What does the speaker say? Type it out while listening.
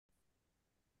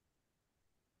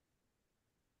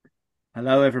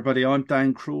Hello, everybody. I'm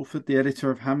Dan Crawford, the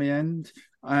editor of Hammy End,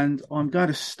 and I'm going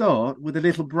to start with a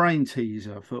little brain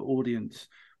teaser for audience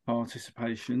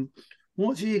participation.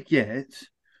 What do you get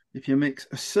if you mix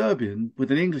a Serbian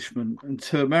with an Englishman and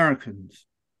two Americans?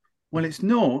 Well, it's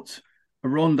not a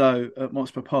rondo at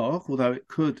Motspur Park, although it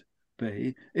could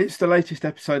be. It's the latest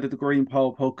episode of the Green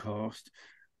Pole podcast.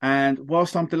 And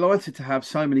whilst I'm delighted to have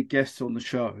so many guests on the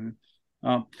show,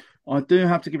 uh, I do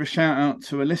have to give a shout out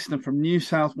to a listener from New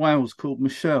South Wales called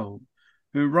Michelle,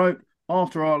 who wrote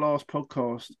after our last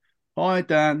podcast. Hi,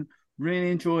 Dan.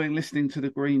 Really enjoying listening to the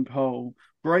Green Pole.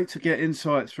 Great to get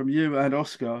insights from you and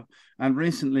Oscar, and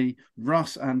recently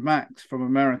Russ and Max from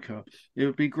America. It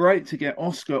would be great to get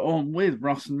Oscar on with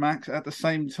Russ and Max at the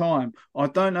same time. I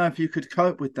don't know if you could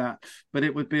cope with that, but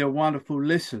it would be a wonderful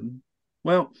listen.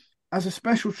 Well, as a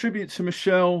special tribute to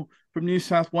Michelle from New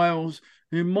South Wales,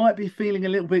 who might be feeling a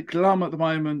little bit glum at the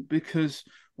moment because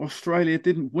Australia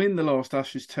didn't win the last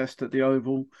Ashes test at the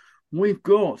Oval, we've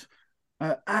got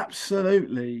an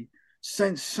absolutely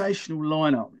sensational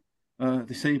lineup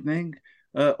this evening.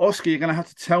 Oscar, you're going to have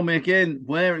to tell me again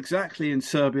where exactly in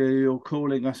Serbia you're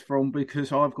calling us from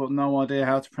because I've got no idea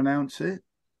how to pronounce it.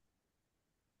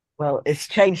 Well, it's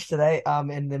changed today.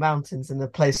 I'm in the mountains in a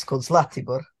place called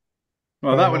Zlatibor.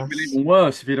 Well, Very that would have been nice. even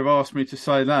worse if you'd have asked me to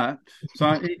say that.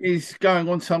 So he's going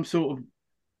on some sort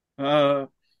of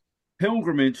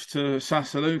pilgrimage to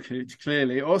Sassalukic,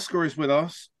 clearly. Oscar is with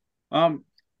us. Um,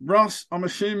 Russ, I'm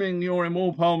assuming you're in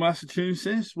Walpole,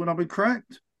 Massachusetts. Would I be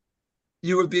correct?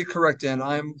 You would be correct, Dan.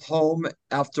 I'm home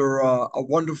after a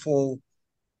wonderful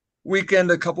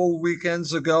weekend a couple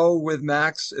weekends ago with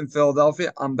Max in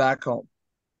Philadelphia. I'm back home.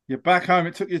 You're back home.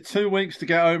 It took you 2 weeks to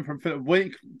get home from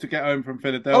week to get home from Oh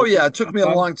Philadelphia. yeah, it took me a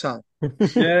long time.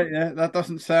 Yeah, yeah, that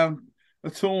doesn't sound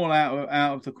at all out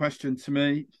of the question to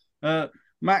me. Uh,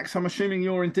 Max, I'm assuming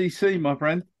you're in DC, my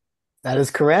friend. That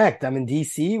is correct. I'm in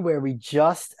DC where we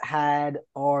just had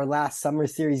our last Summer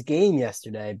Series game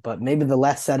yesterday, but maybe the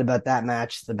less said about that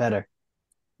match, the better.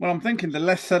 Well, I'm thinking the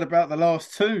less said about the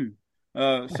last two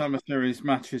Summer Series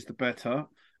matches, the better.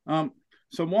 Um,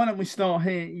 so why don't we start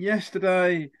here?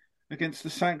 Yesterday, against the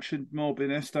sanctioned mob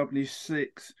in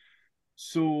SW6,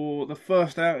 saw the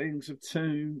first outings of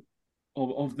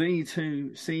the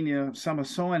two senior summer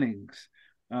signings.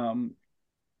 Um,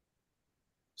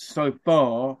 so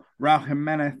far, Raul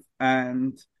Jimenez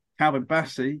and Calvin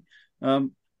Bassey.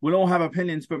 We'll all have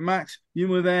opinions, but Max, you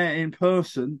were there in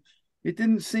person. It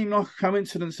didn't seem like a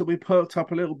coincidence that we perked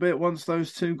up a little bit once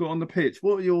those two got on the pitch.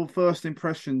 What were your first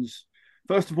impressions,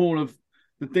 first of all, of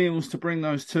the deals to bring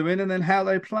those two in, and then how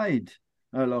they played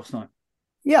last night?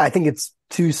 Yeah, I think it's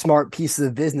two smart pieces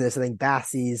of business. I think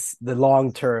Bassey's the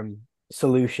long-term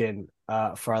solution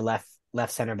for our left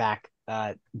center back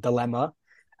dilemma,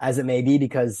 as it may be,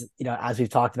 because as we've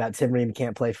talked about, Tim Ream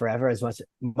can't play forever as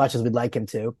much as we'd like him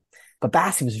to. But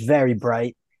Bassey was very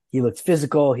bright. He looked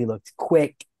physical. He looked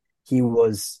quick. He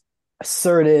was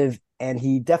assertive, and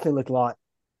he definitely looked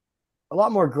a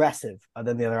lot more aggressive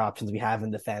than the other options we have in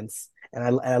defense. And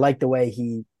I like the way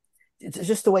it's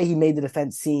just the way he made the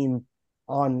defense seem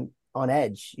on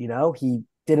edge. He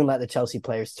didn't let the Chelsea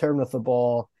players turn with the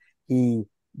ball. He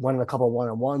won a couple of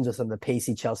one-on-ones with some of the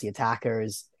pacey Chelsea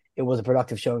attackers. It was a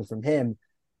productive showing from him.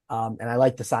 And I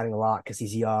like the signing a lot because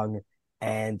he's young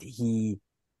and he,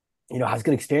 has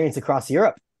good experience across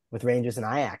Europe with Rangers and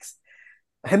Ajax.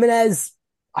 Jimenez,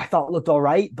 I thought looked all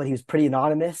right, but he was pretty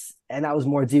anonymous. And that was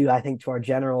more due, I think, to our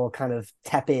general kind of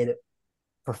tepid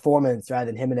performance rather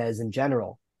than Jimenez in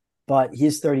general. But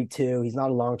he's 32. He's not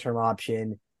a long-term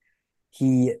option.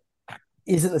 He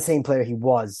isn't the same player he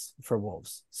was for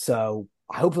Wolves. So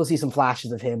I hope we'll see some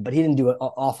flashes of him, but he didn't do an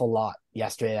awful lot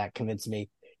yesterday that convinced me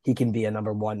he can be a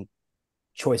number one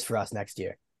choice for us next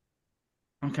year.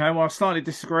 Okay, well, I slightly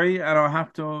disagree, and I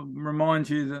have to remind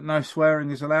you that no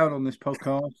swearing is allowed on this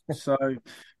podcast. So,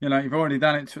 you've already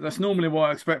done it. That's normally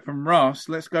what I expect from Russ.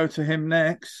 Let's go to him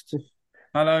next.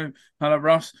 Hello, hello,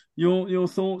 Russ. Your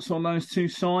thoughts on those two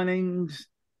signings?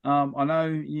 I know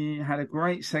you had a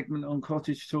great segment on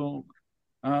Cottage Talk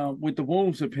with the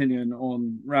Wolves' opinion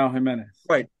on Raul Jimenez.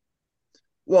 Right.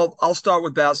 Well, I'll start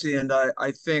with Bassi, and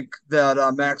I think that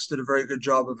Max did a very good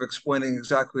job of explaining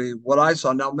exactly what I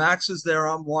saw. Now, Max is there.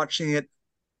 I'm watching it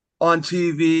on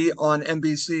TV on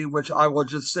NBC, which I will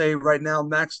just say right now,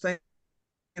 Max,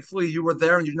 thankfully you were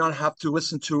there and you did not have to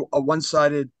listen to a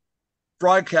one-sided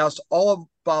broadcast all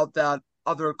about that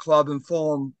other club in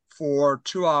Fulham for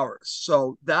 2 hours.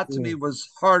 So that to me Mm. was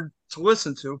hard to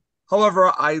listen to.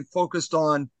 However, I focused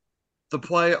on the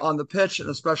play on the pitch, and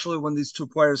especially when these two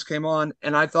players came on.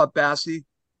 And I thought Bassi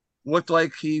looked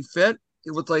like he fit.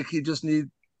 It looked like he just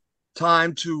needed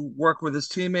time to work with his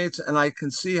teammates, and I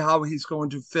can see how he's going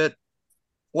to fit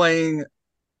playing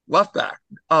left back.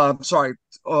 Sorry,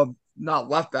 not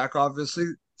left back, obviously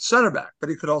center back, but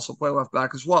he could also play left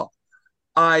back as well.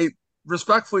 I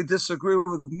respectfully disagree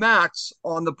with Max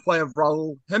on the play of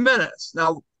Raul Jimenez.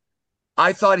 Now,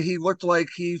 I thought he looked like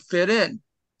he fit in.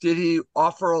 Did he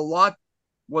offer a lot?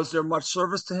 Was there much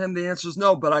service to him? The answer is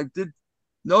no, but I did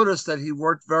notice that he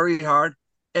worked very hard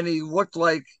and he looked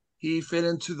like he fit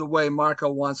into the way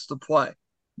Marco wants to play.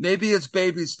 Maybe it's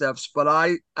baby steps, but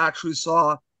I actually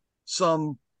saw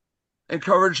some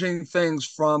encouraging things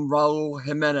from Raul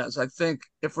Jimenez. I think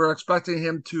if we're expecting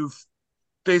him to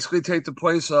basically take the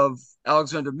place of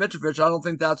Alexander Mitrovic, I don't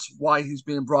think that's why he's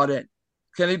being brought in.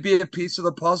 Can he be a piece of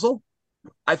the puzzle?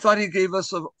 I thought he gave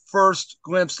us a first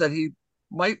glimpse that he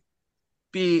might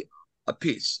be a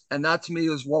piece, and that to me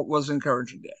is what was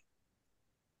encouraging there.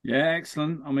 Yeah,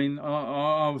 excellent. I mean,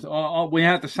 we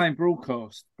had the same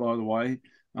broadcast, by the way,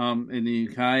 in the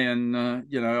UK, and I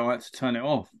had to turn it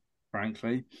off,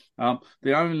 frankly.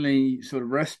 The only sort of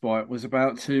respite was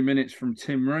about 2 minutes from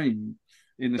Tim Ream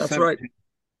in the That's 70th, right.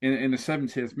 in the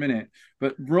 70th minute.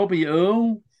 But Robbie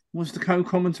Earle was the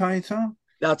co-commentator.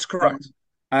 That's correct.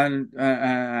 And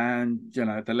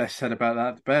the less said about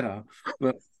that, the better.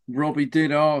 But Robbie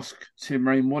did ask Tim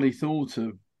Ream what he thought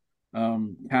of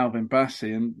Calvin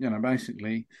Bassey, and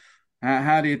basically,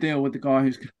 how do you deal with the guy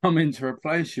who's come in to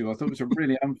replace you? I thought it was a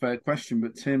really unfair question,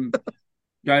 but Tim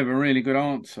gave a really good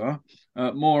answer.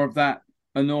 More of that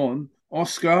anon.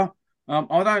 Oscar,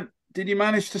 Did you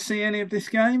manage to see any of this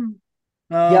game?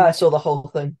 Yeah, I saw the whole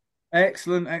thing.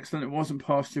 Excellent. It wasn't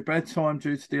past your bedtime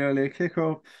due to the earlier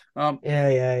kickoff.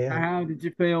 Yeah. How did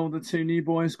you feel the two new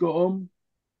boys got on?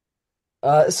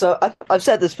 So I've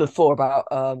said this before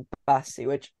about Bassi,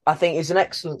 which I think is an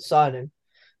excellent signing,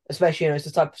 especially it's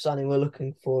the type of signing we're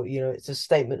looking for. It's a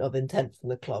statement of intent from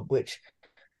the club, which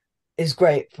is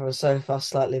great for a so far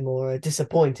slightly more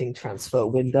disappointing transfer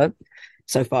window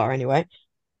so far, anyway.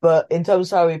 But in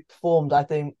terms of how he performed, I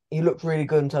think he looked really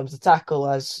good in terms of tackle.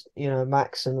 As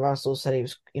Max and Russell said, he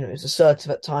was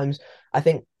assertive at times. I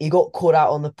think he got caught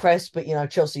out on the press, but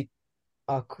Chelsea.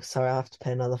 Oh, sorry, I have to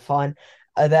pay another fine.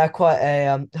 They're quite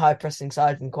a high pressing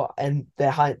side and they're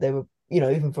high. They were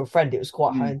even for a friend, it was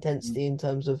quite high intensity in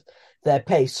terms of their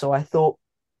pace. So I thought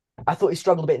he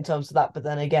struggled a bit in terms of that. But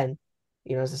then again,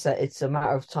 as I said, it's a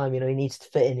matter of time. He needs to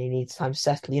fit in. He needs time to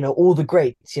settle. All the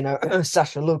greats.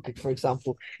 Sasha Lukic, for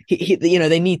example.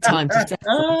 They need time to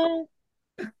settle.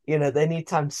 They need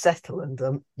time to settle,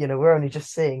 and we're only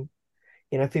just seeing,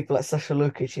 people like Sasha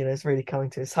Lukic. Is really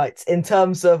coming to his heights in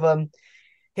terms of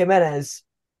Jimenez.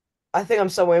 I think I'm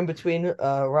somewhere in between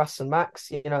Russ and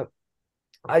Max.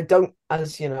 I don't,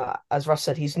 as Russ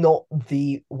said, he's not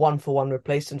the one-for-one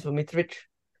replacement for Mitrovic.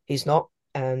 He's not,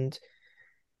 and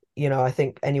I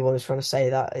think anyone who's trying to say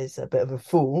that is a bit of a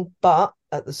fool. But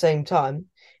at the same time,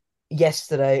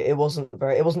 yesterday it wasn't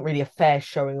really a fair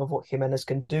showing of what Jimenez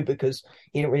can do because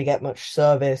he didn't really get much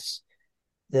service.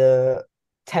 The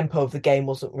tempo of the game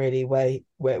wasn't really where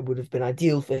it would have been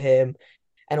ideal for him.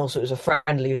 And also it was a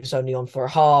friendly, it was only on for a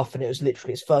half, and it was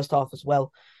literally his first half as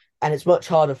well. And it's much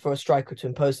harder for a striker to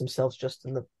impose themselves just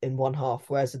in one half,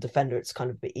 whereas a defender, it's kind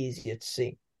of a bit easier to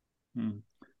see.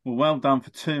 Well done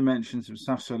for two mentions of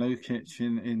Sasha Lukic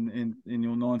in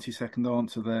your 90-second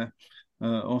answer there,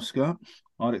 Oscar.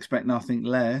 I'd expect nothing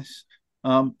less.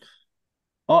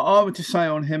 I would just say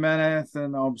on Jimenez,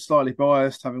 and I'm slightly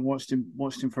biased, having watched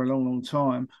him for a long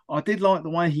time. I did like the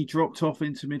way he dropped off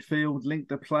into midfield, linked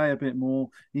the play a bit more.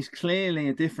 He's clearly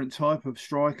a different type of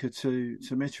striker to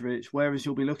Mitrovic, whereas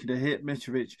you'll be looking to hit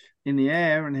Mitrovic in the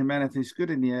air, and Jimenez is good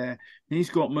in the air. He's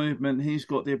got movement. He's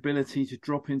got the ability to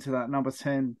drop into that number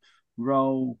 10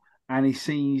 role, and he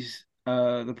sees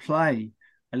the play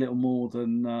a little more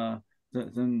than a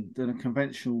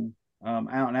conventional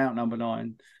out-and-out number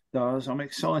 9 does. I'm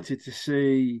excited to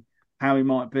see how he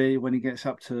might be when he gets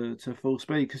up to full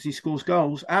speed because he scores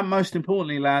goals. And most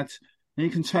importantly, lads, he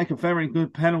can take a very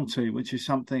good penalty, which is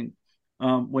something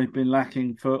we've been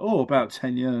lacking for about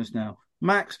 10 years now.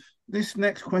 Max, this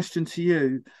next question to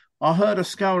you. I heard a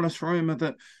scurrilous rumour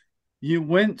that you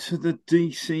went to the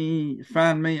DC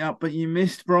fan meetup, but you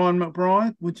missed Brian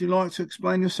McBride. Would you like to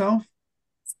explain yourself?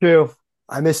 It's true.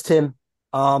 I missed him.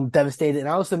 Devastated. And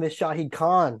I also missed Shahid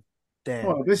Khan. Dan.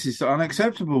 Well, this is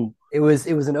unacceptable. It was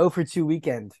an 0-for-2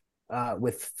 weekend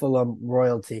with Fulham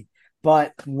royalty.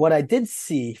 But what I did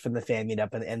see from the fan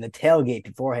meetup and the tailgate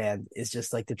beforehand is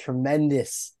just like the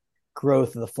tremendous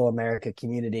growth of the Full America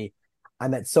community. I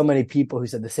met so many people who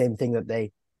said the same thing, that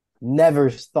they never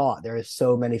thought there are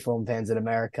so many Fulham fans in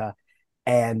America.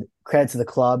 And credit to the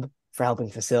club. for helping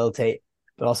facilitate,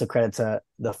 but also credit to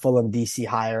the Fulham DC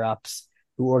higher ups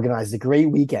who organized a great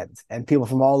weekend, and people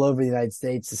from all over the United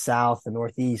States, the South, the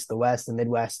Northeast, the West, the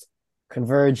Midwest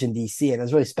converge in DC, and it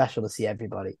was really special to see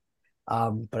everybody.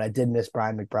 But I did miss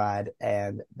Brian McBride,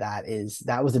 and that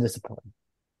was a disappointment.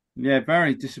 Yeah,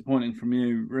 very disappointing from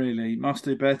you, really. Must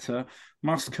do better.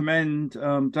 Must commend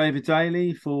David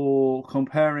Daly for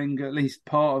comparing at least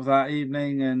part of that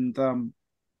evening,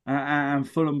 and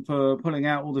Fulham for pulling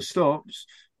out all the stops.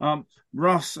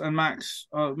 Russ and Max,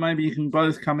 maybe you can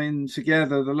both come in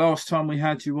together. The last time we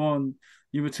had you on,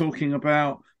 you were talking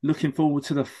about looking forward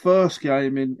to the first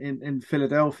game in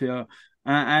Philadelphia,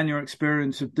 and your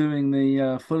experience of doing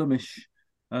the Fulhamish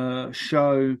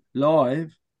show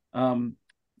live.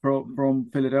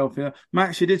 From Philadelphia.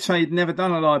 Max, you did say you'd never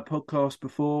done a live podcast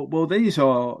before. Well, these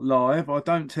are live. I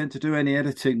don't tend to do any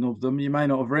editing of them. You may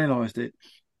not have realised it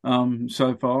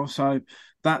so far. So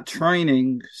that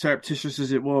training, surreptitious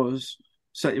as it was,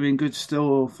 set you in good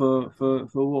store for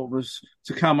what was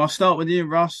to come. I'll start with you,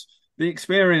 Russ. The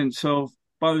experience of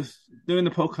both doing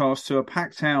the podcast to a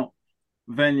packed out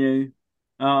venue,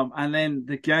 and then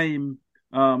the game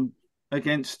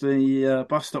against the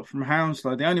bus stop from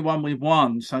Hounslow, the only one we've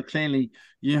won. So clearly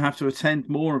you have to attend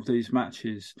more of these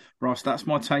matches, Ross. That's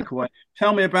my takeaway.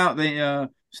 Tell me about the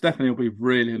Stephanie will be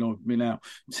really annoyed with me now.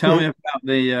 Tell me about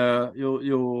the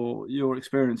your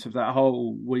experience of that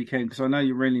whole weekend, because I know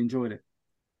you really enjoyed it.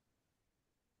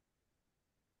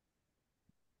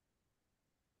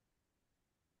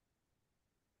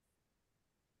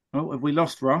 Oh, have we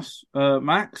lost Russ?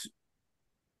 Max?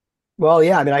 Well,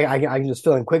 yeah, I mean, I can just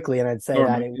fill in quickly, and I'd say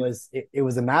that it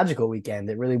was a magical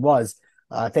weekend. It really was.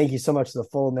 Thank you so much to the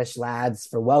Fulhamish lads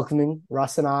for welcoming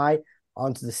Russ and I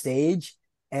onto the stage,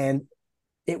 and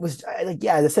it was like,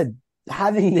 yeah, as I said,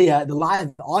 having the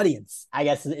live audience, I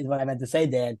guess is what I meant to say,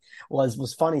 Dan,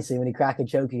 was funny. So when you crack a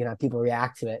joke, you can have people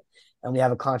react to it, and we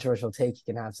have a controversial take,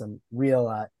 you can have some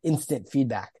real instant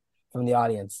feedback from the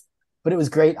audience. But it was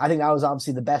great. I think that was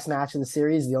obviously the best match in the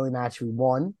series, the only match we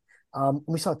won.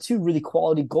 We saw two really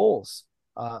quality goals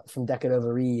from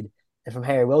Decadova-Reid and from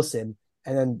Harry Wilson.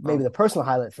 And then maybe the personal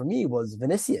highlight for me was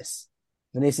Vinicius.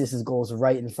 Vinicius's goals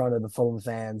right in front of the Fulham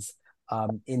fans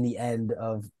in the end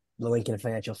of the Lincoln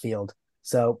Financial Field.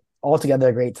 So altogether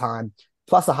a great time.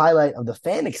 Plus a highlight of the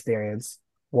fan experience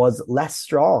was Les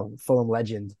Strong, Fulham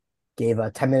legend, gave a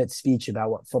 10-minute speech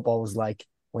about what football was like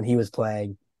when he was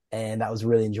playing. And that was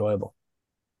really enjoyable.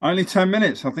 Only 10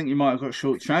 minutes. I think you might have got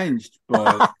shortchanged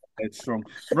by Strong.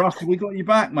 Russ, we got you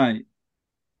back, mate.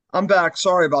 I'm back.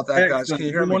 Sorry about that, Excellent. guys. Can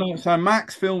you hear me? So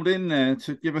Max filled in there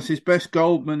to give us his best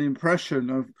Goldman impression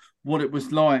of what it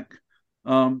was like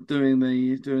doing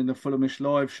the Fulhamish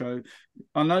live show.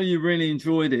 I know you really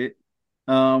enjoyed it.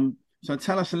 So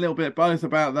tell us a little bit both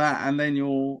about that and then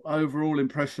your overall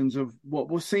impressions of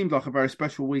what seemed like a very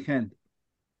special weekend.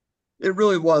 It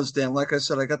really was, Dan. Like I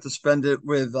said, I got to spend it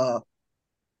with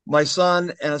my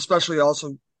son, and especially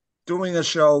also doing a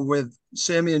show with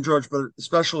Sammy and George, but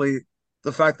especially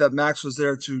the fact that Max was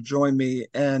there to join me,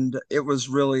 and it was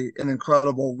really an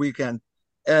incredible weekend.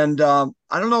 And I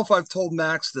don't know if I've told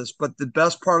Max this, but the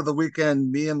best part of the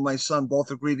weekend, me and my son both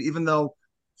agreed, even though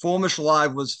Fulhamish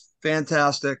Live was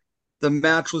fantastic, the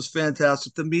match was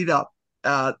fantastic, the meetup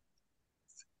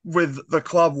with the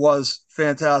club was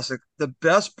fantastic. The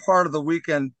best part of the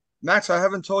weekend, Max, I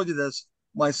haven't told you this,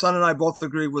 my son and I both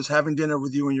agreed, was having dinner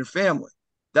with you and your family.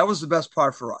 That was the best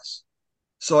part for us.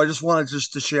 So I just wanted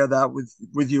to share that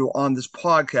with you on this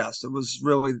podcast. It was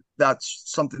really, that's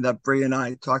something that Bree and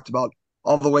I talked about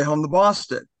all the way home to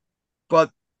Boston. But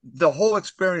the whole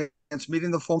experience, meeting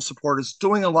the Fulham supporters,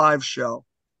 doing a live show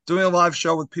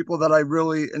with people that I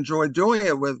really enjoyed doing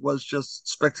it with was just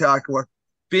spectacular.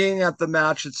 Being at the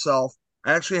match itself,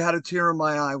 I actually had a tear in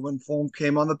my eye when Fulham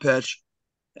came on the pitch.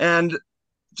 And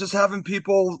just having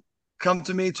people come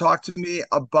to me, talk to me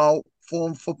about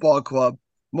Fulham Football Club,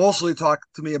 mostly talk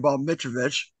to me about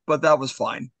Mitrovic, but that was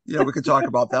fine. You know, we could talk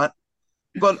about that.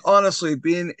 But honestly,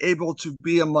 being able to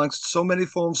be amongst so many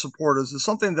Fulham supporters is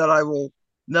something that I will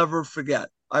never forget.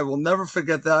 I will never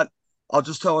forget that. I'll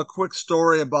just tell a quick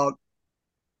story about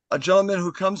a gentleman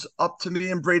who comes up to me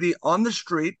and Brady on the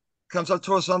street, comes up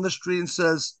to us on the street and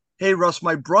says, "Hey, Russ,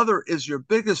 my brother is your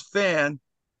biggest fan.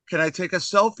 Can I take a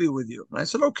selfie with you?" And I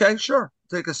said, "Okay, sure,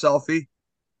 take a selfie."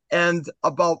 And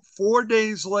about 4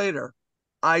 days later,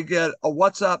 I get a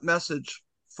WhatsApp message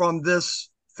from this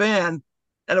fan,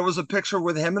 and it was a picture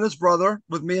with him and his brother,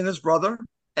 with me and his brother.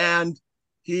 And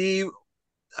he,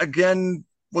 again,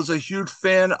 was a huge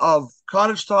fan of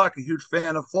Cottage Talk, a huge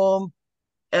fan of Fulham.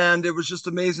 And it was just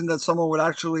amazing that someone would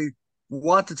actually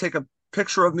want to take a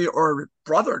picture of me or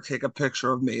brother take a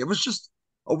picture of me. It was just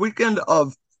a weekend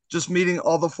of just meeting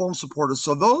all the Fulham supporters.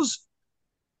 So those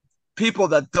people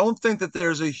that don't think that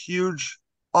there's a huge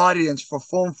audience for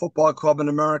Fulham Football Club in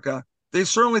America, they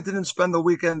certainly didn't spend the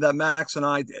weekend that Max and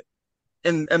I did.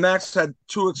 And Max had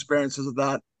two experiences of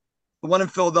that. The one in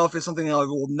Philadelphia is something I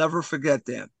will never forget,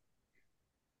 Dan.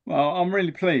 Well, I'm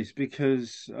really pleased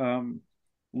because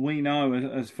we know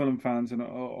as Fulham fans, and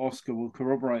Oscar will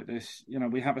corroborate this,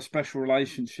 we have a special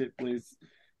relationship with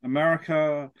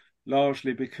America,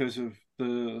 largely because of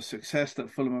the success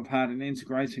that Fulham have had in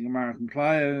integrating American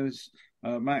players.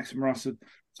 Max and Russ have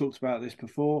talked about this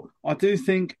before. I do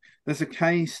think there's a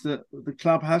case that the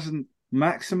club hasn't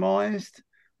maximised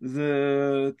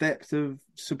the depth of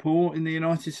support in the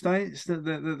United States that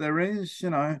there is.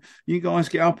 You guys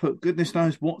get up at goodness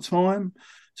knows what time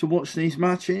to watch these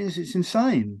matches. It's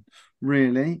insane,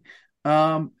 really.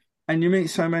 And you meet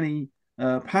so many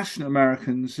passionate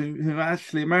Americans who are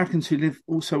actually Americans who live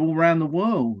also all around the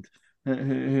world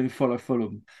who follow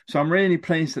Fulham. So I'm really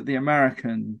pleased that the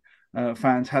American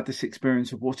fans had this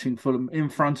experience of watching Fulham in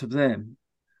front of them.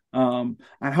 And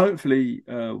hopefully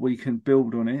we can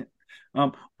build on it.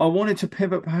 I wanted to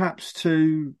pivot perhaps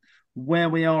to where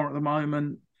we are at the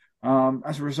moment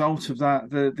as a result of that.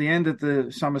 The end of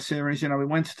the summer series, we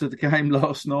went to the game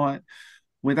last night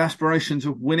with aspirations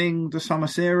of winning the summer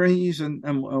series, and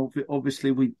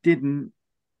obviously we didn't.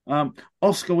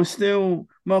 Oscar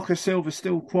Marco Silva's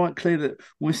still quite clear that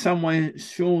we're somewhere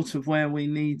short of where we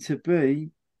need to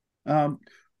be.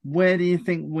 Where do you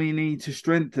think we need to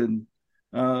strengthen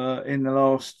in the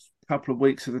last couple of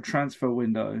weeks of the transfer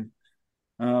window?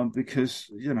 Because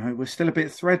we're still a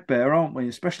bit threadbare, aren't we?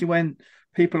 Especially when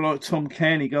people like Tom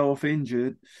Cairney go off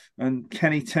injured and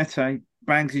Kenny Tete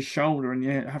bangs his shoulder, and you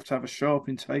have to have a sharp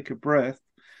intake of breath.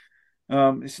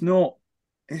 It's not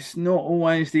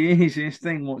always the easiest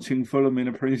thing watching Fulham in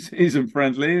a pre-season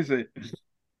friendly, is it?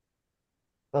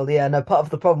 Well, yeah, no. Part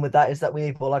of the problem with that is that we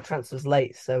leave all our transfers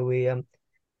late, so we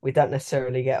don't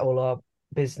necessarily get all our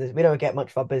business. We don't get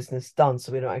much of our business done,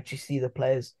 so we don't actually see the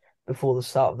players before the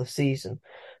start of the season.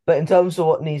 But in terms of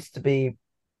what needs to be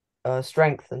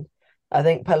strengthened, I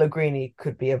think Pellegrini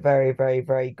could be a very, very,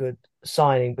 very good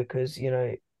signing because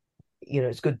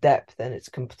it's good depth and it's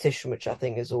competition, which I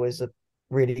think is always a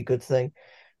really good thing.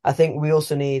 I think we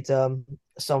also need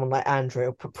someone like Andre,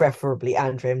 or preferably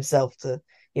Andre himself, to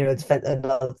defend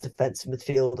another defensive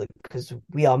midfielder because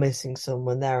we are missing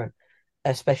someone there, and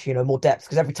especially more depth.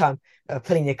 Because every time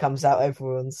Palhinha comes out,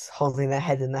 everyone's holding their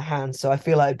head in their hands. So I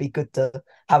feel like it'd be good to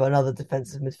have another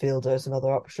defensive midfielder as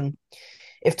another option.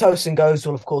 If Tosin goes,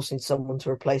 we'll of course need someone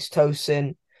to replace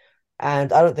Tosin,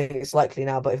 and I don't think it's likely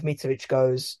now. But if Mitrovic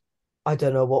goes, I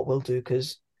don't know what we'll do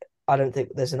because I don't think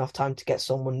there's enough time to get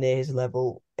someone near his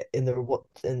level in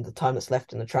the time that's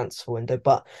left in the transfer window.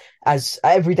 But as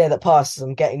every day that passes,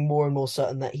 I'm getting more and more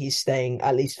certain that he's staying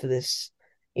at least for this,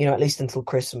 at least until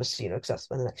Christmas, because that's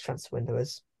when the next transfer window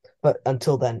is. But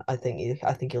until then, I think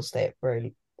he'll stay at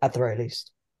the very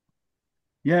least.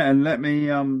 Yeah, and let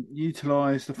me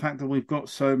utilise the fact that we've got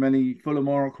so many Fulham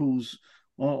oracles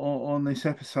on this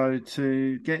episode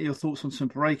to get your thoughts on some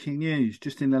breaking news.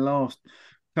 Just in the last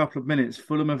couple of minutes,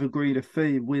 Fulham have agreed a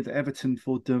fee with Everton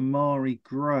for Demarai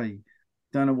Gray.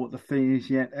 Don't know what the fee is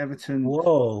yet. Everton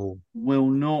will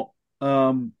not.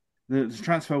 The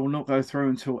transfer will not go through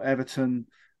until Everton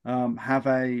have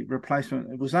a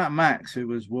replacement. Was that Max who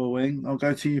was wooing? I'll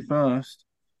go to you first.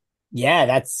 Yeah,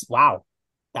 that's wow.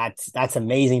 That's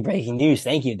amazing breaking news.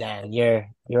 Thank you, Dan.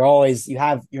 You're always, you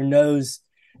have your nose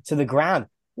to the ground.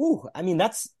 Ooh, I think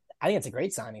that's a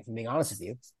great signing, if I'm being honest with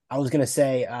you. I was going to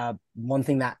say one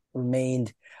thing that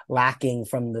remained lacking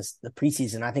from the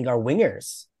preseason, I think our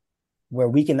wingers were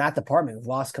weak in that department. We've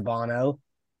lost Cabano,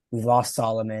 we've lost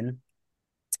Solomon,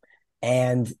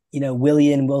 and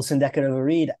Willian, Wilson,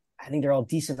 Decadova-Reid. I think they're all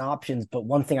decent options, but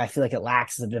one thing I feel like it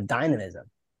lacks is a bit of dynamism.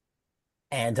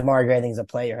 And Demarai Gray, I think, is a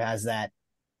player who has that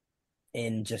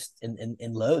in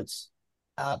loads.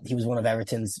 He was one of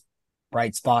Everton's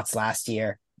bright spots last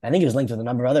year. I think he was linked with a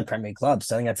number of other Premier League clubs.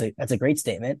 So I think that's a great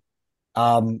statement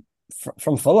from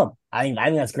Fulham. I think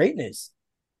that's great news.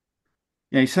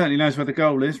 Yeah, he certainly knows where the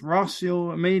goal is. Russ,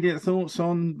 your immediate thoughts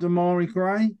on Demarai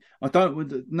Gray?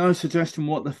 No suggestion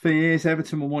what the fee is.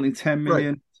 Everton were wanting 10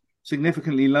 million, right,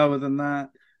 significantly lower than that.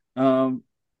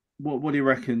 What do you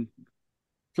reckon?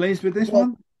 Pleased with this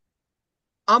one?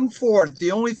 I'm for it.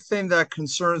 The only thing that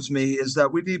concerns me is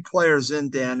that we need players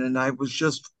in, Dan, and I was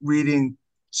just reading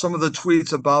some of the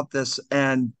tweets about this,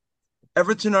 and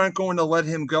Everton aren't going to let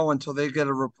him go until they get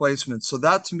a replacement. So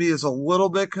that to me is a little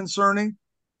bit concerning.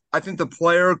 I think the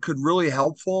player could really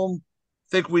help Fulham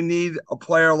think we need a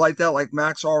player like that, like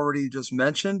Max already just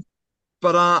mentioned.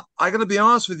 But I got to be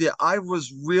honest with you, I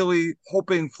was really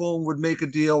hoping Fulham would make a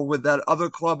deal with that other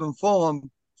club in Fulham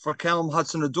for Callum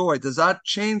Hudson-Odoi. Does that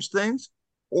change things,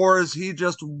 or is he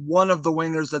just one of the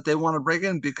wingers that they want to bring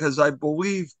in? Because I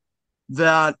believe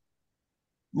that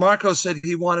Marco said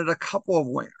he wanted a couple of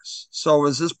wingers. So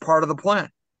is this part of the plan?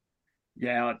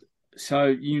 Yeah.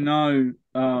 So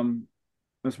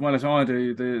as well as I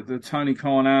do, the Tony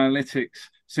Khan analytics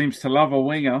seems to love a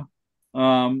winger.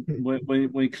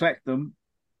 We collect them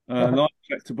like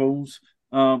collectibles.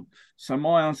 So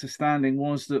my understanding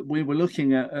was that we were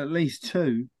looking at least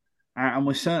two, and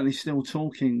we're certainly still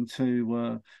talking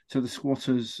to the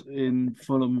squatters in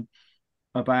Fulham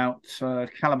about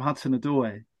Callum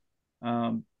Hudson-Odoi.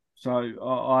 So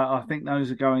I think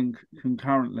those are going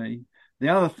concurrently. The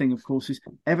other thing, of course, is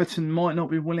Everton might not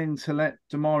be willing to let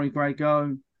Demarai Gray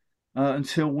go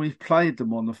until we've played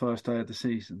them on the first day of the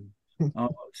season.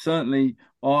 Certainly,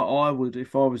 I would,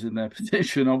 if I was in their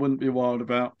position, I wouldn't be wild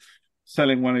about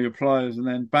selling one of your players and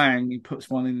then bang, he puts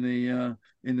one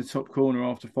in the top corner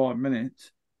after 5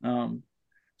 minutes.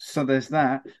 So there's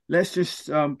that. Let's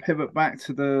just pivot back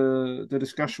to the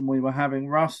discussion we were having,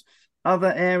 Russ.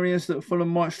 Other areas that Fulham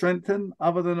might strengthen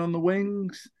other than on the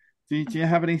wings? Do you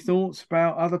have any thoughts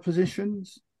about other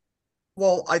positions?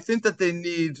 Well, I think that they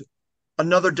need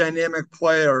another dynamic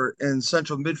player in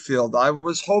central midfield. I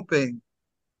was hoping,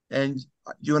 and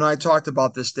you and I talked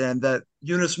about this, Dan, that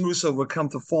Yunus Musa would come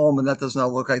to Fulham, and that does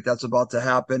not look like that's about to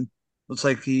happen. Looks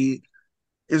like he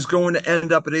is going to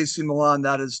end up at AC Milan.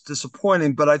 That is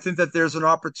disappointing, but I think that there's an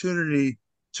opportunity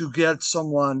to get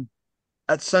someone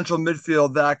at central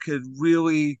midfield that could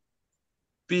really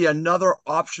be another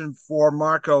option for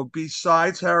Marco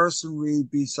besides Harrison Reed,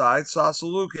 besides Sasa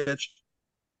Lukic.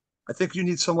 I think you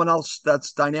need someone else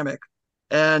that's dynamic.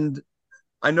 And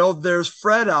I know there's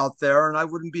Fred out there, and I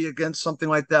wouldn't be against something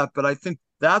like that, but I think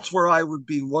that's where I would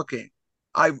be looking.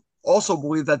 I also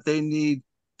believe that they need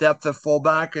depth at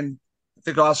fullback, and I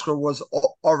think Oscar was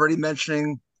already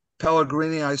mentioning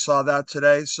Pellegrini. I saw that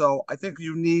today. So I think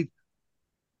you need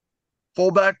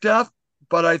fullback depth,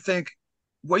 but I think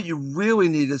what you really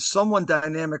need is someone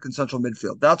dynamic in central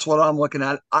midfield. That's what I'm looking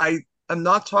at. I am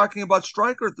not talking about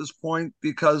striker at this point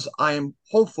because I am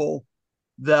hopeful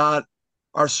that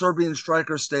our Serbian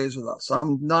striker stays with us.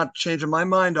 I'm not changing my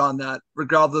mind on that,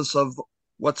 regardless of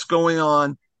what's going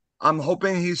on. I'm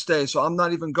hoping he stays. So I'm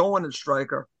not even going at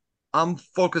striker. I'm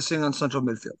focusing on central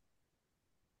midfield.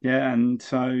 Yeah, and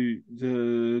so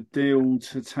the deal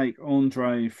to take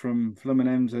Andre from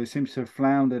Fluminense seems to have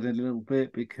floundered a little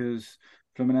bit because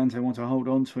Fluminense want to hold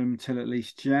on to him until at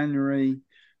least January.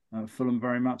 Fulham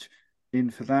very much in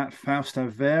for that. Fausto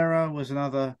Vera was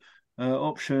another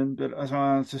option, but as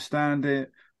I understand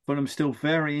it, Fulham still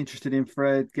very interested in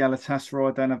Fred.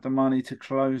 Galatasaray don't have the money to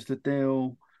close the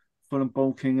deal. Fulham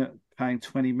balking at paying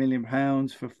 £20 million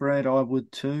for Fred. I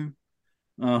would too.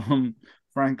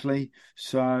 Frankly.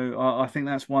 So I think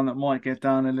that's one that might get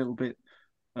done a little bit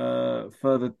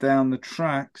further down the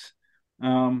tracks.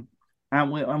 And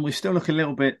we still look a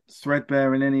little bit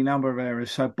threadbare in any number of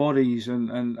areas. So bodies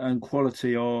and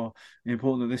quality are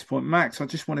important at this point. Max, I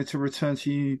just wanted to return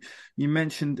to you. You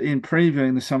mentioned in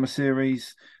previewing the summer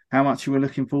series how much you were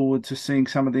looking forward to seeing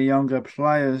some of the younger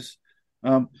players.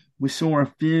 We saw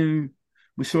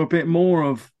a bit more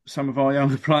of some of our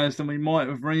younger players than we might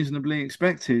have reasonably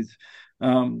expected.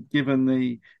 Given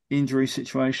the injury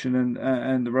situation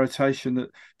and the rotation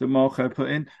that Marco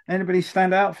put in. Anybody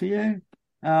stand out for you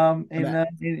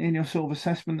in your sort of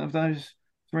assessment of those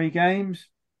 3 games?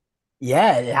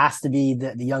 Yeah, it has to be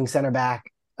the young center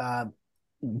back,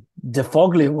 De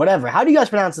Foglu, whatever. How do you guys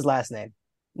pronounce his last name?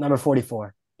 Number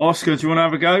 44. Oscar, do you want to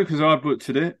have a go? Because I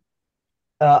butchered it.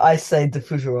 I say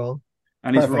Defugerol.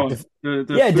 And he's Perfect. right.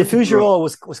 Defugerol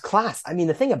was class. I mean,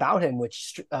 the thing about him,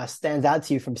 which stands out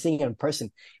to you from seeing him in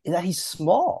person, is that he's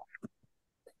small.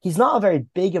 He's not a very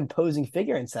big, imposing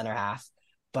figure in center half,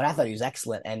 but I thought he was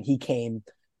excellent, and he came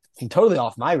totally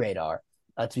off my radar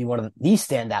to be one of the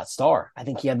standout star. I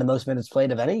think he had the most minutes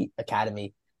played of any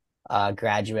academy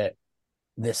graduate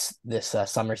this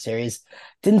summer series.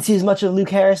 Didn't see as much of Luke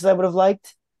Harris as I would have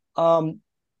liked.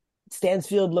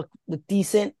 Stansfield looked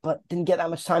decent, but didn't get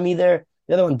that much time either.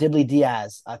 The other one, Dibley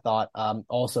Diaz, I thought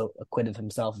also acquitted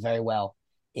himself very well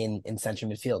in central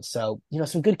midfield. So,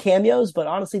 some good cameos, but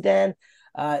honestly, Dan,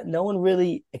 no one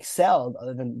really excelled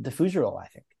other than Defugerol, I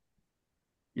think.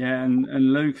 Yeah,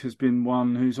 and Luke has been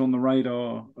one who's on the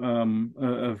radar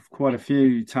of quite a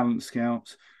few talent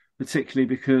scouts, particularly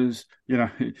because,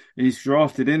 he's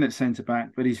drafted in at centre-back,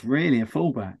 but he's really a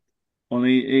full-back. on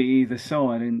either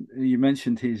side. And you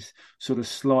mentioned his sort of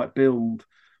slight build.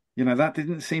 That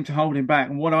didn't seem to hold him back.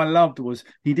 And what I loved was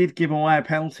he did give away a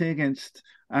penalty against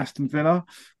Aston Villa,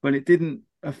 but it didn't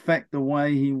affect the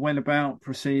way he went about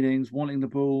proceedings, wanting the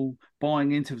ball,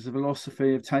 buying into the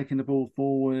philosophy of taking the ball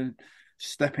forward,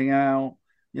 stepping out.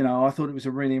 I thought it was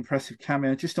a really impressive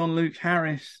cameo. Just on Luke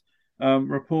Harris,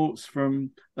 reports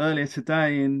from earlier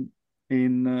today in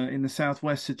the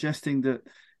Southwest suggesting that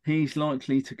he's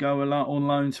likely to go on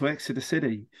loan to Exeter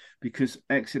City because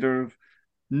Exeter have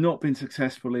not been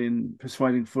successful in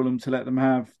persuading Fulham to let them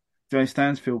have Jay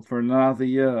Stansfield for another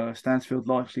year. Stansfield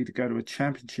likely to go to a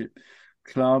championship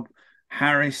club.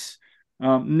 Harris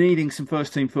needing some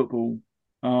first team football,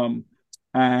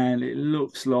 and it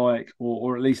looks like,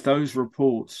 or at least those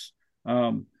reports,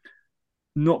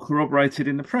 not corroborated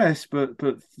in the press, but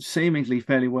seemingly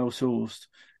fairly well sourced,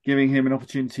 giving him an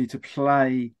opportunity to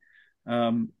play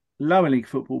lower league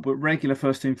football, but regular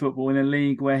first team football in a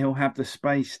league where he'll have the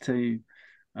space to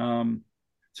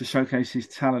showcase his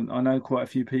talent. I know quite a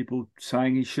few people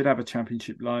saying he should have a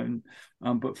championship loan,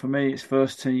 but for me, it's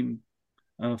first team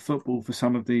football for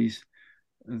some of these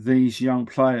young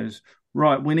players.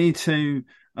 Right, we need to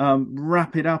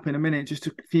wrap it up in a minute. Just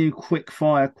a few quick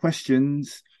fire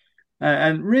questions.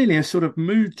 And really a sort of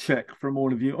mood check from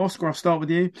all of you. Oscar, I'll start with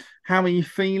you. How are you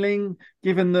feeling,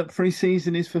 given that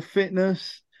pre-season is for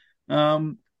fitness?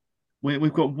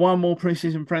 We've got one more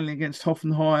pre-season friendly against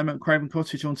Hoffenheim at Craven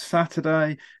Cottage on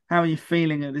Saturday. How are you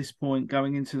feeling at this point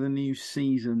going into the new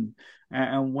season?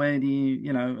 And where do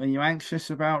are you anxious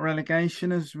about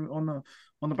relegation as on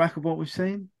the back of what we've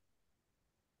seen?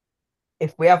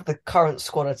 If we have the current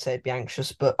squad, I'd say I'd be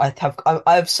anxious, but I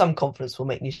have some confidence we'll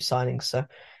make new signings, so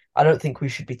I don't think we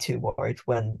should be too worried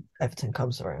when Everton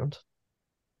comes around.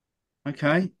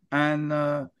 Okay, and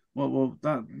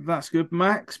that's good.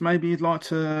 Max, maybe you'd like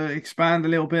to expand a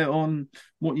little bit on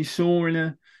what you saw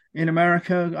in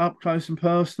America, up close and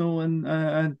personal,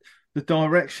 and the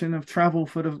direction of travel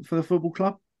for the football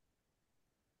club.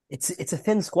 It's a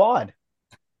thin squad.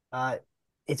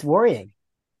 It's worrying.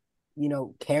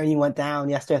 Kearney went down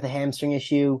yesterday with a hamstring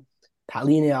issue.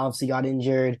 Palhinha obviously got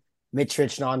injured.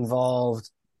 Mitrovic not involved.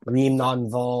 Ream not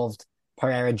involved.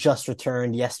 Pereira just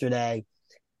returned yesterday.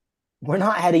 We're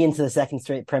not heading into the second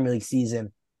straight Premier League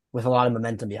season with a lot of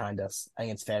momentum behind us. I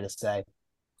think it's fair to say.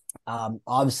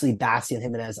 Obviously, Bassey and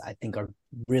Jimenez, I think, are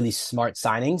really smart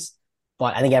signings.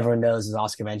 But I think everyone knows, as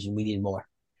Oscar mentioned, we need more.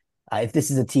 If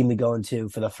this is a team we go into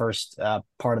for the first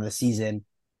part of the season,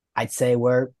 I'd say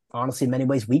we're honestly in many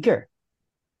ways weaker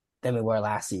than we were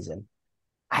last season.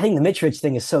 I think the Mitrovic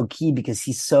thing is so key because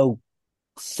he's so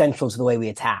central to the way we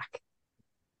attack.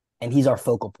 And he's our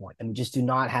focal point. And we just do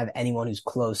not have anyone who's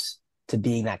close to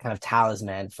being that kind of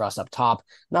talisman for us up top,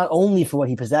 not only for what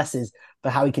he possesses,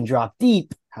 but how he can drop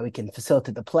deep, how he can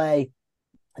facilitate the play,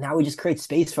 and how he just creates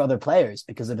space for other players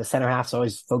because of the center half's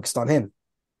always focused on him.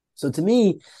 So to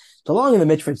me, the longer the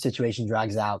Mitrovic situation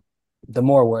drags out, the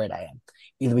more worried I am.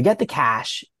 Either we get the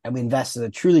cash and we invest in a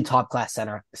truly top-class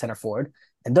center forward.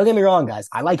 And don't get me wrong, guys,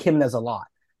 I like Jimenez a lot,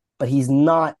 but he's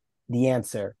not the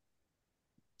answer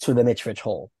to the Mitrovic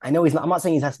hole. I know I'm not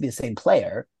saying he has to be the same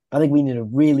player, but I think we need a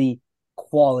really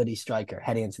quality striker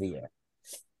heading into the year.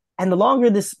 And the longer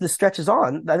this stretches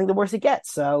on, I think the worse it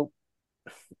gets. So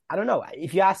I don't know.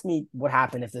 If you ask me what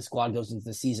happened if the squad goes into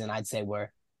the season, I'd say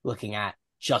we're looking at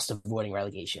just avoiding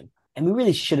relegation. And we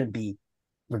really shouldn't be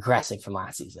regressing from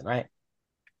last season, right?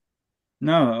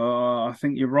 No, I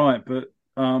think you're right. But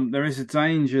there is a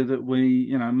danger that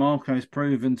Marco's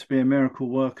proven to be a miracle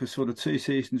worker sort of 2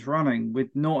 seasons running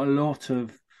with not a lot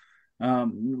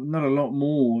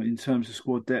more in terms of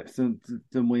squad depth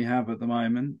than we have at the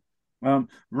moment.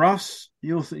 Russ,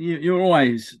 you're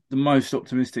always the most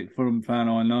optimistic Fulham fan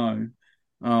I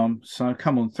know. So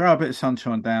come on, throw a bit of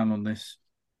sunshine down on this.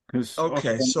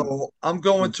 Okay, so I'm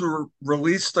going to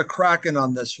release the Kraken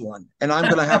on this one, and I'm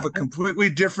going to have a completely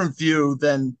different view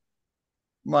than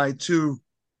my two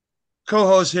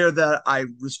co-hosts here that I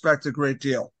respect a great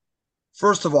deal.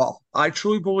 First of all, I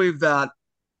truly believe that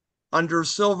under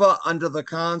Silva, under the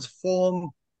Khans, Fulham,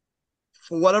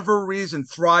 for whatever reason,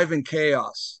 thrive in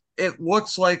chaos. It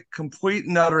looks like complete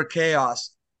and utter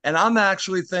chaos. And I'm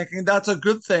actually thinking that's a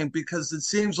good thing because it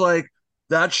seems like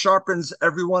that sharpens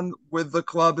everyone with the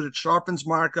club. And it sharpens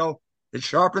Marco. It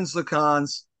sharpens the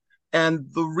Khans. And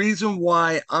the reason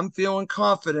why I'm feeling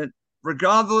confident,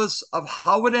 regardless of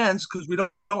how it ends, because we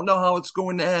don't know how it's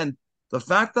going to end, the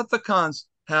fact that the Khans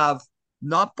have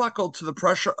not buckled to the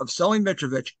pressure of selling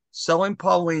Mitrovic, selling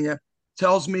Palhinha,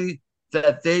 tells me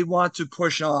that they want to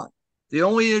push on. The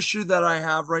only issue that I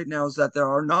have right now is that there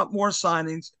are not more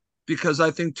signings. because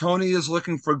I think Tony is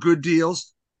looking for good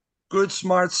deals, good,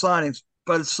 smart signings.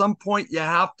 But at some point, you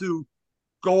have to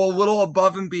go a little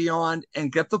above and beyond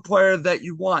and get the player that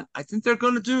you want. I think they're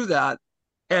going to do that.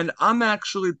 And I'm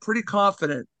actually pretty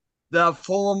confident that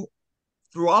Fulham,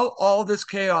 throughout all this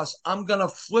chaos, I'm going to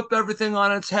flip everything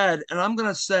on its head. And I'm going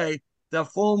to say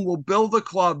that Fulham will build a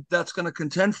club that's going to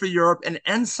contend for Europe and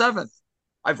end seventh.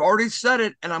 I've already said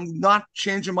it, and I'm not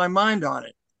changing my mind on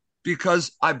it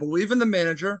because I believe in the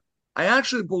manager. I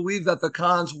actually believe that the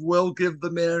Khans will give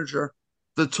the manager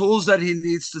the tools that he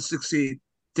needs to succeed.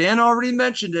 Dan already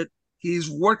mentioned it. He's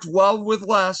worked well with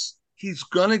less. He's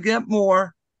going to get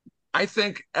more. I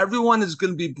think everyone is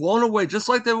going to be blown away, just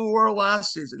like they were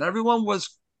last season. Everyone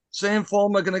was saying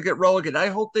Fulham are going to get relegated. I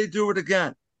hope they do it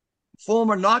again. Fulham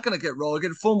are not going to get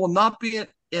relegated. Fulham will not be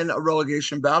in a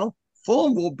relegation battle.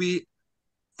 Fulham will be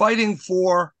fighting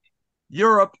for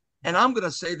Europe, and I'm going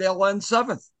to say they'll end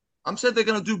seventh. I'm saying they're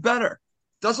going to do better.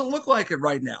 Doesn't look like it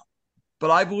right now,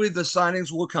 but I believe the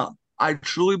signings will come. I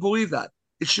truly believe that.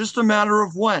 It's just a matter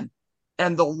of when.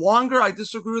 And the longer I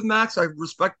disagree with Max, I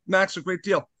respect Max a great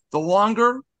deal. The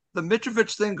longer the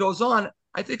Mitrovic thing goes on,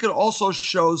 I think it also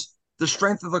shows the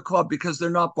strength of the club because they're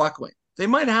not buckling. They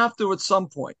might have to at some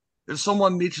point if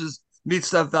someone meets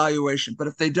that valuation. But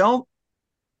if they don't,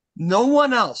 no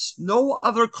one else, no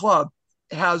other club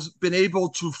has been able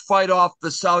to fight off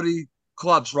the Saudi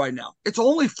clubs right now. It's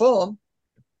only Fulham.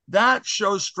 That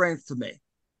shows strength to me.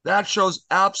 That shows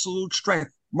absolute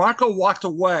strength. Marco walked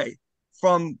away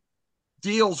from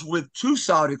deals with two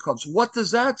Saudi clubs. What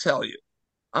does that tell you?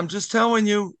 I'm just telling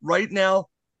you right now,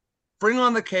 bring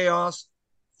on the chaos,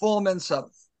 Fulham in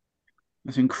seventh.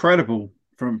 That's incredible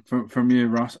from you,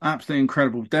 Russ. Absolutely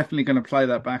incredible. Definitely going to play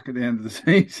that back at the end of the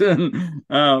season.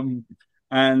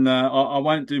 I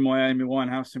won't do my Amy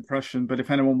Winehouse impression, but if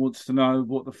anyone wants to know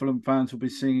what the Fulham fans will be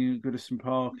singing at Goodison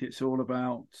Park, it's all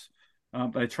about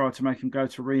they tried to make him go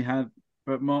to rehab,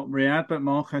 but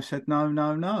Marco said no,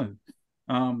 no, no.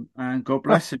 And God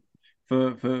bless him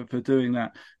for doing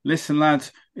that. Listen,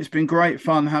 lads, it's been great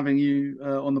fun having you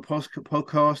on the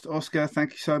podcast. Oscar,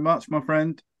 thank you so much, my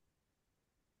friend.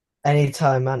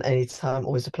 Anytime, man. Anytime.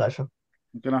 Always a pleasure.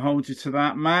 I'm going to hold you to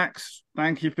that. Max,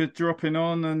 thank you for dropping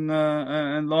on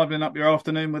and livening up your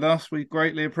afternoon with us. We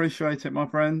greatly appreciate it, my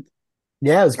friend.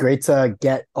 Yeah, it was great to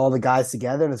get all the guys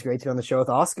together, and it's great to be on the show with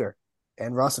Oscar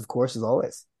and Russ, of course, as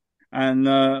always. And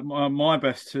my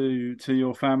best to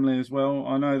your family as well.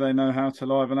 I know they know how to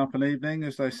liven up an evening,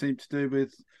 as they seem to do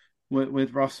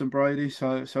with Russ and Brady.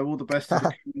 So all the best to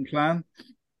the King clan.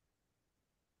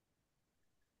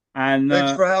 And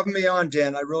thanks for having me on,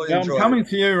 Dan. I really enjoyed it. I'm coming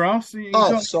to you, Russ.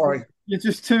 Sorry. You're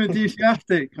just too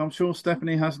enthusiastic. I'm sure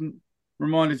Stephanie hasn't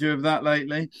reminded you of that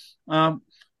lately.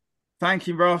 Thank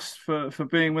you, Russ, for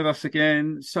being with us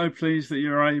again. So pleased that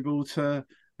you're able to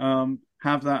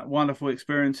have that wonderful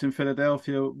experience in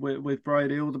Philadelphia with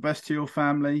Brady. All the best to your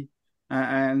family.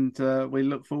 And we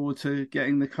look forward to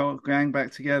getting the gang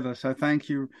back together. So thank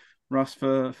you, Russ,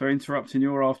 for interrupting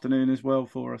your afternoon as well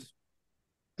for us.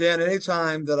 Dan,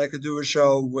 anytime that I could do a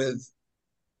show with,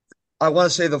 I want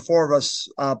to say the four of us,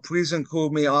 please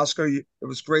include me. Oscar, it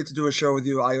was great to do a show with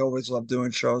you. I always love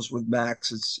doing shows with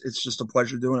Max. It's just a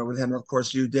pleasure doing it with him. And of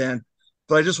course, you, Dan.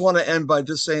 But I just want to end by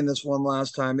just saying this one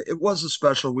last time. It was a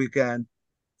special weekend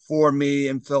for me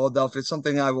in Philadelphia. It's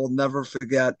something I will never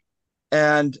forget.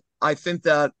 And I think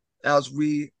that as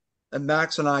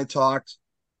Max and I talked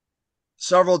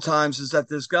several times, is that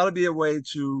there's got to be a way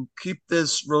to keep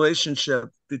this relationship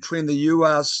between the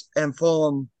U.S. and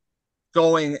Fulham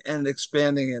going and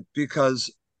expanding it,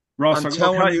 because Ross, I'm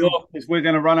telling you, because we're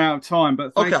going to run out of time.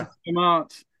 But thank you so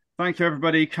much. Thank you,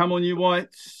 everybody. Come on, you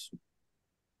Whites.